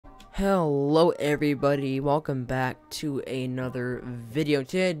Hello everybody, welcome back to another video.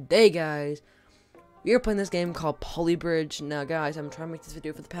 Today guys, we are playing this game called Polybridge. Now guys, I'm trying to make this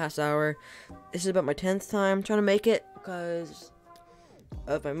video for the past hour. This is about my 10th time trying to make it because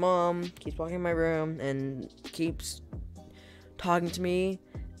of my mom keeps walking in my room and keeps talking to me,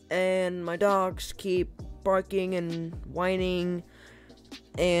 and my dogs keep barking and whining,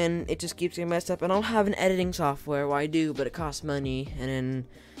 and it just keeps getting messed up. And I don't have an editing software. Well, I do, but it costs money, and then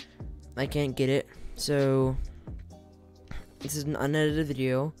I can't get it. So this is an unedited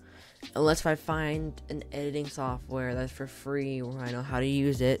video, unless I find an editing software that's for free where I know how to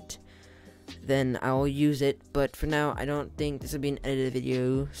use it, then I will use it. But for now, I don't think this will be an edited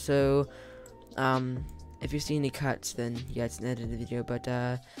video. So if you see any cuts, then yeah, it's an edited video. But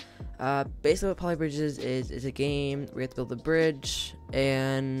basically what Polybridge is a game where you have to build a bridge,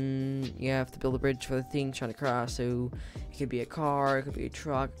 and you have to build a bridge for the thing trying to cross. So it could be a car, it could be a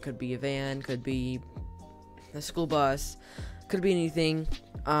truck, it could be a van, could be a school bus, could be anything.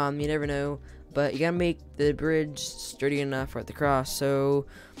 You never know, but you gotta make the bridge sturdy enough for it to cross. So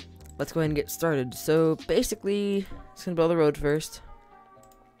let's go ahead and get started. So basically, it's gonna build a road first.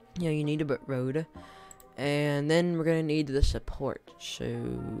 Yeah, you need a road. And then we're gonna need the support. So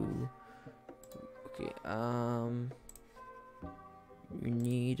okay, you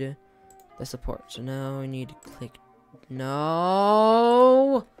need the support. So now we need to click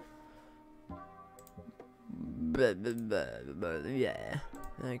no. Yeah,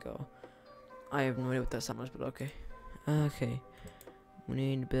 there you go. I have no idea what that sound was, but okay. Okay, we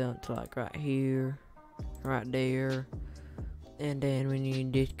need to build to like right here, right there, and then we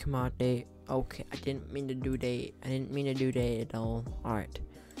need to come out there. Okay, I didn't mean to do that. I didn't mean to do that at all. Alright.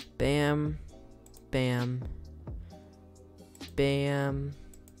 Bam. Bam. Bam.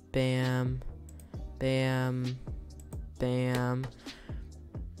 Bam. Bam. Bam.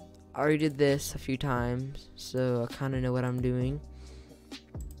 I already did this a few times, so I kind of know what I'm doing.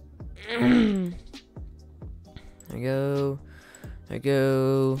 There we go. There we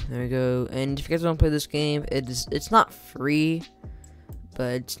go. There we go. And if you guys don't play this game, it's not free,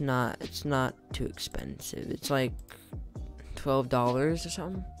 but it's not too expensive. It's like $12 or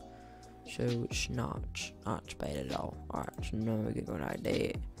something. So it's not bad at all. Alright, so now we can go right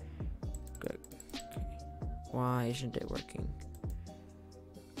there. Good. Okay. Why isn't it working?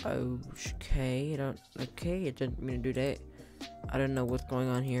 Okay, it didn't mean to do that. I don't know what's going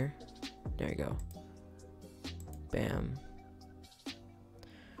on here. There you go. Bam.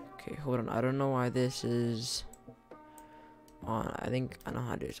 Okay, hold on. I don't know why this is on. I think I know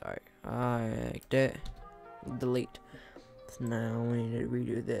how to do it. Sorry. Like that. Delete. So now we need to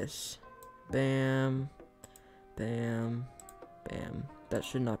redo this. Bam. Bam. Bam. That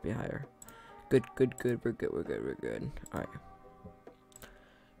should not be higher. Good. We're good. Alright.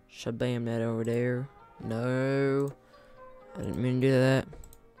 Shabam that over there. No. I didn't mean to do that.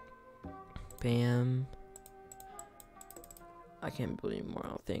 Bam. I can't build anymore, I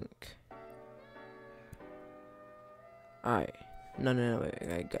don't think. Alright. No, wait.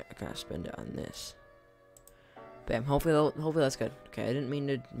 I gotta spend it on this. Bam. Hopefully that's good. Okay, I didn't mean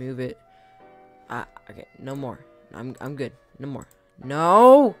to move it. Okay, no more. I'm good. No more.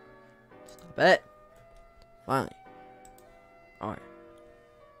 No! Stop it. Finally. Alright.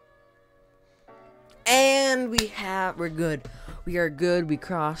 And we're good. We are good. We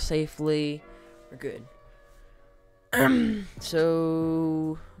crossed safely. We're good.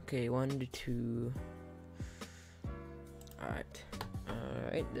 So, okay, 1 to 2. Alright,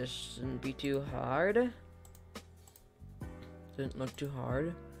 this shouldn't be too hard. Didn't look too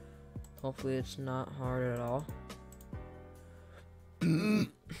hard. Hopefully it's not hard at all.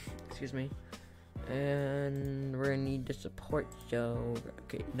 Excuse me. And we're gonna need the support, so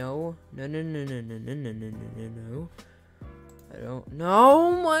okay, no. I don't know.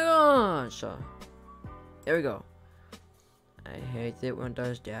 Oh my gosh. There we go. I hate it when it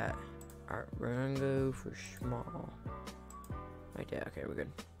does that. Alright, we're gonna go for small. Right there, okay, we're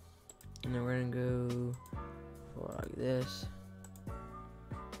good. And then we're gonna go for like this.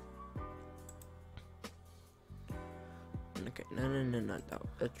 Okay, no,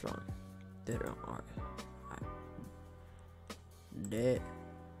 that's wrong. That's wrong. Alright. That.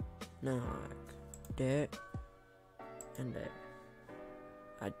 No, like that. And that.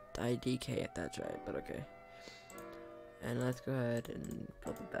 I DK if that's right, but okay. And let's go ahead and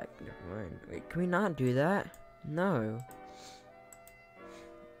build it back. Never mind. Wait, can we not do that? No.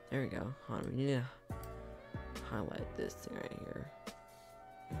 There we go. Hold on, we need to highlight this thing right here.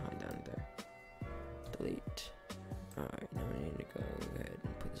 Highlight down there. Delete. Alright, now we need to go ahead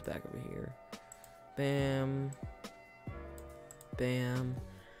and put this back over here. Bam. Bam.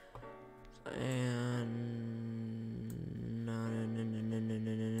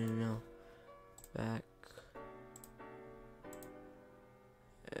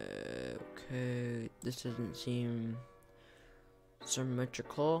 This doesn't seem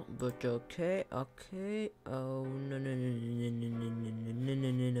symmetrical, but okay. Okay. Oh no no no no no no no no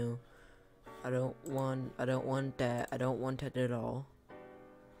no no no. I don't want that. I don't want that at all.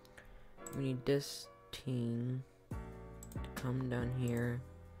 We need this team to come down here.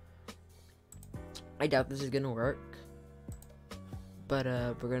 I doubt this is gonna work, but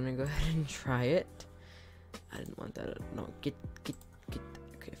we're gonna go ahead and try it. I didn't want that. No, get.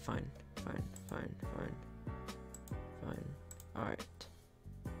 Okay, fine. Alright.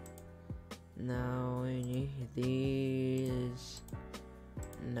 Now we need these.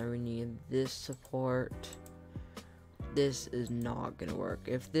 Now we need this support. This is not gonna work.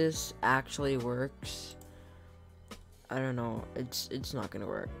 If this actually works, I don't know. It's not gonna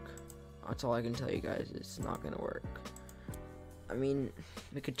work. That's all I can tell you guys. It's not gonna work. I mean,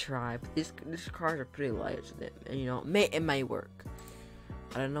 we could try, but these cars are pretty light, so that, and you know, it may work.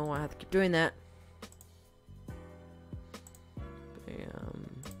 I don't know why I have to keep doing that.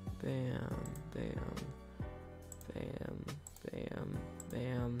 Bam, bam, bam, bam, bam,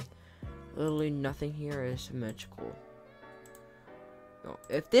 bam. Literally nothing here is symmetrical. No,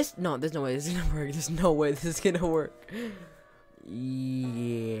 there's no way this is gonna work. There's no way this is gonna work.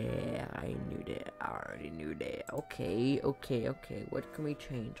 Yeah, I knew that. I already knew that. Okay. What can we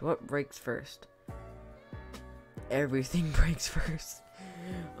change? What breaks first? Everything breaks first.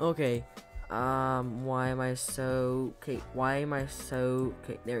 Okay. Why am I so... Okay,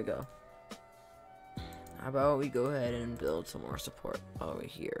 there we go. How about we go ahead and build some more support over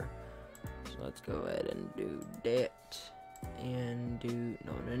here. So let's go ahead and do that. And do...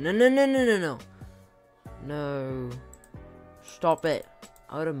 No. No. Stop it.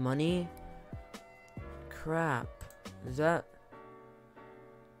 Out of money? Crap. Is that...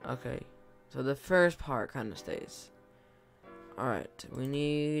 Okay. So the first part kind of stays. Alright. We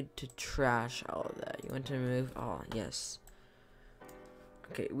need to trash all of that. You want to remove... Oh, yes.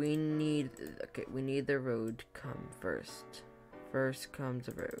 Okay, we need the road to come first. First comes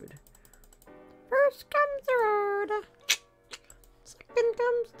the road. Second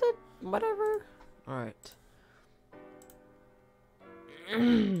comes the... whatever. Alright.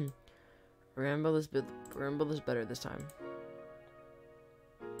 We're gonna build this better this time.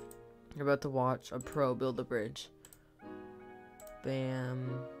 You're about to watch a pro build a bridge.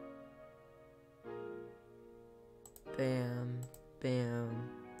 Bam. Bam. Bam.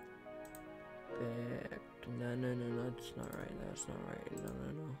 Back. No, that's not right. No.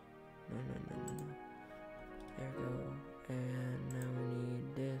 There we go. And now we need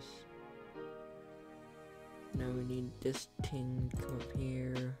this. Now we need this thing to come up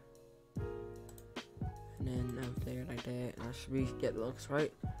here. And then up there like that. That should be get looks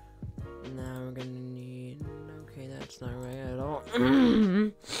right. Now we're gonna need... Okay, that's not right at all.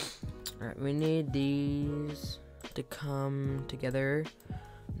 Alright, we need these to come together.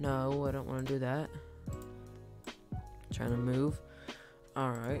 No, I don't want to do that. Trying to move.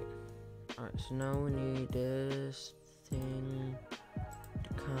 Alright, so now we need this thing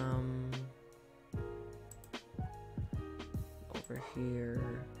to come over here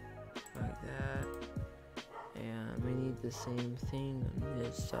like that. And we need the same thing on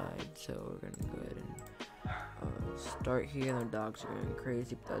this side, so we're gonna go ahead and start here. The dogs are going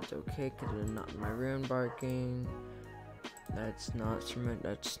crazy, but that's okay because they're not in my room barking. That's not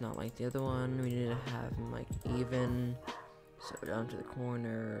like the other one. We need to have them like even, so down to the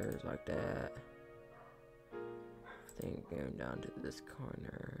corners like that. I think going down to this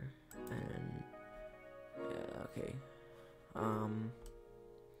corner, and yeah, okay.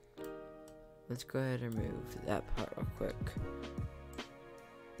 Let's go ahead and move that part real quick.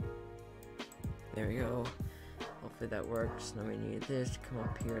 There we go. Hopefully that works. Now we need this to come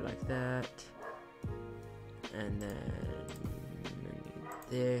up here like that. And then we need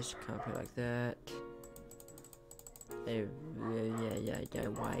this to come up here like that. Yeah,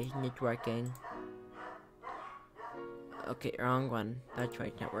 why isn't it working? Okay, wrong one. That's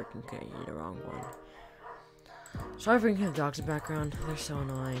right, not working. Okay, you need the wrong one. Sorry for the dogs in the background. They're so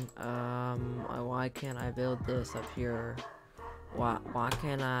annoying. Why can't I build this up here? Why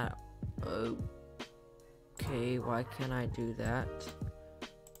can't I? Okay, why can't I do that?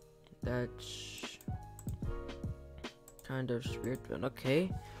 That's kind of weird, but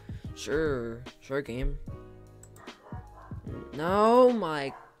okay. Sure game. No,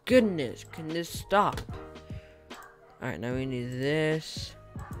 my goodness, can this stop? Alright, now we need this.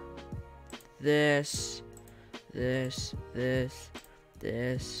 This.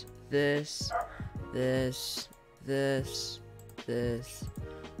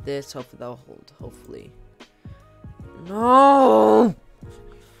 Hopefully that'll hold. Hopefully. No.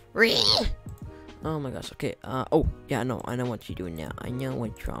 Oh my gosh. Okay. Oh yeah. No, I know what you're doing now. I know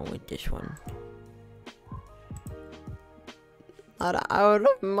what's wrong with this one. Not out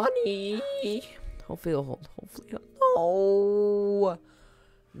of money. Hopefully it'll hold. Hopefully no.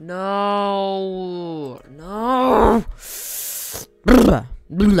 No. No. Blah,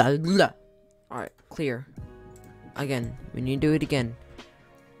 blah, blah. Alright, clear. Again. We need to do it again.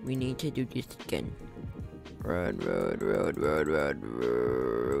 We need to do this again. Road, road, road, road, road,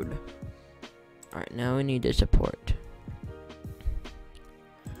 road. Alright, now we need the support.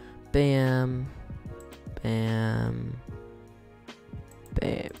 Bam. Bam.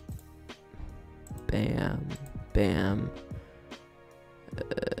 Bam. Bam. Bam.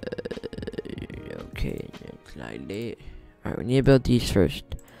 Okay, next like that. Alright, we need to build these first.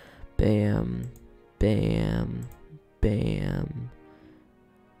 Bam. Bam. Bam.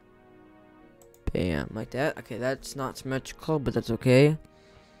 Bam. Like that. Okay, that's not symmetrical, but that's okay.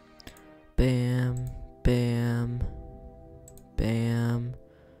 Bam. Bam. Bam.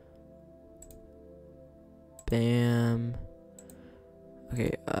 Bam.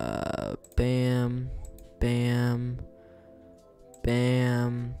 Okay, bam. Bam.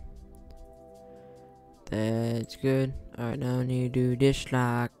 Bam. That's good. Alright, now I need to do this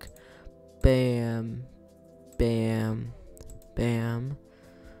like bam. Bam. Bam.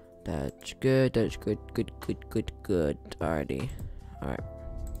 That's good. That's good. Good, good, good, good. Alrighty. Alright.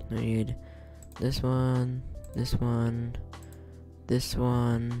 I need this one. This one. This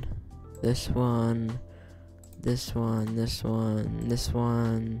one. This one. This one. This one. This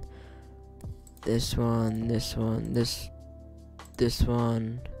one. This one. This one. This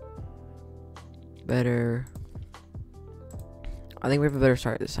one. Better. I think we have a better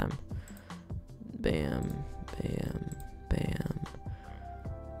start this time. Bam. Bam. Bam.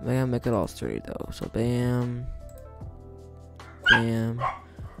 I gotta make it all sturdy though. So bam. Bam.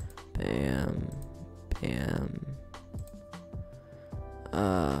 Bam. Bam.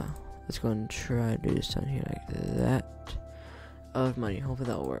 Let's go and try to do this down here like that. Of money. Hopefully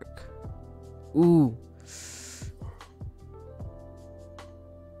that'll work. Ooh.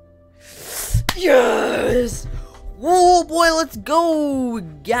 Yes! Whoa, boy, let's go! We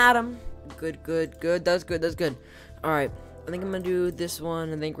got him. Good, good, good. That's good, that's good. Alright, I think I'm gonna do this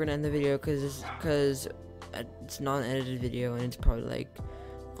one. I think we're gonna end the video because it's not an edited video and it's probably like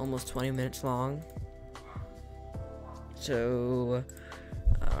almost 20 minutes long. So,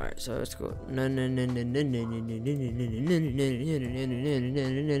 alright, so let's go. No, no, no, no, no, no, no, no,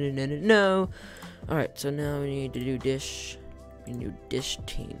 no, no, no. Alright, so now we need to do dish. We need to do dish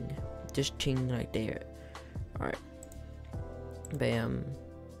ting. Dish ting like there. Alright. Bam.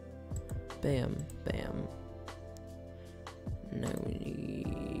 Bam. Bam. Now we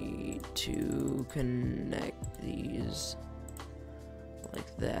need to connect these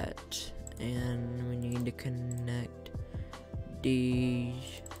like that. And we need to connect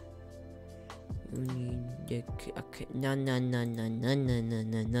these. We need to okay. No no no no no no no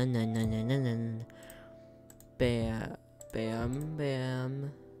no no no no no no no. Bam bam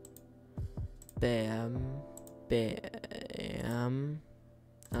bam bam bam.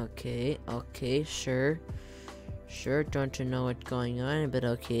 Okay, okay, sure. Sure, don't you know what's going on, but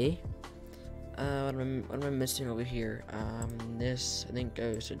okay. What am I missing over here? This I think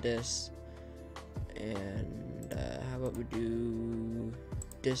goes to this. And how about we do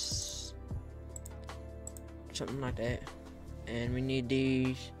this, something like that. And we need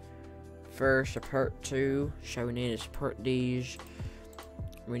these first, a part 2. So we need to support these.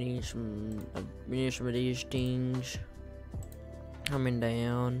 We need some of these things coming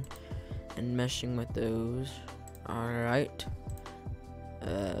down and meshing with those. Alright.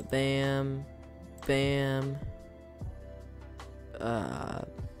 Bam. Bam.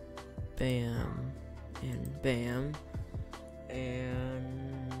 Bam. And bam.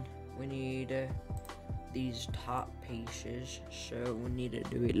 And we need these top pieces. So we need to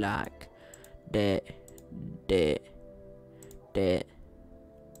do it like that. That. That.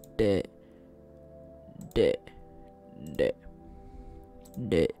 That. That. That.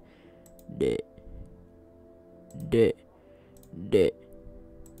 That. That. That. That.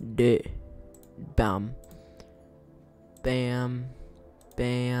 That. Bam. Bam.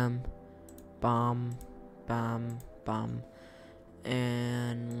 Bam. Bam. Bam. Bam.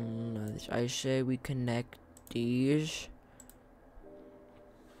 And I say we connect these.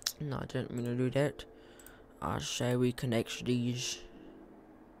 No, I didn't mean to do that. I say we connect these.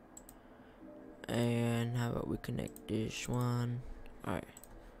 And how about we connect this one? Alright.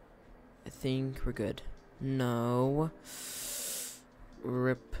 I think we're good. No.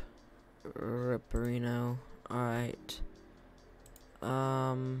 Ripperino. Alright.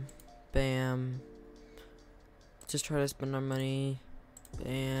 Bam. just try to spend our money.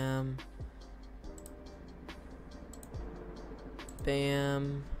 Bam.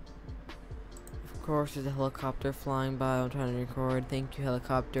 Bam. Of course, there's a helicopter flying by. I'm trying to record. Thank you,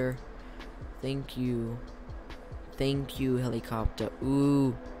 helicopter. Thank you. Thank you, helicopter.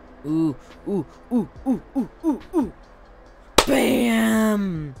 Ooh. Ooh. Ooh. Ooh. Ooh. Ooh. Ooh. Ooh.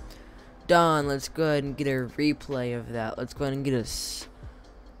 Bam! Done. Let's go ahead and get a replay of that. Let's go ahead and get a...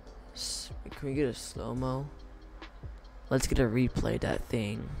 Can we get a slow-mo? Let's get a replay of that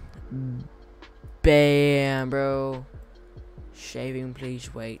thing. Bam, bro. Shaving,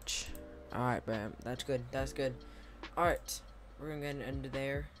 please wait. Alright, bam. That's good. That's good. Alright. We're gonna end it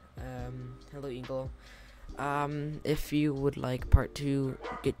there. Hello, Eagle. If you would like part 2,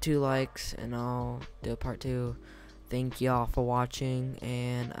 get 2 likes, and I'll do part 2. Thank y'all for watching,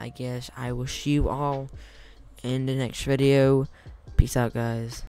 and I guess I will see you all in the next video. Peace out, guys.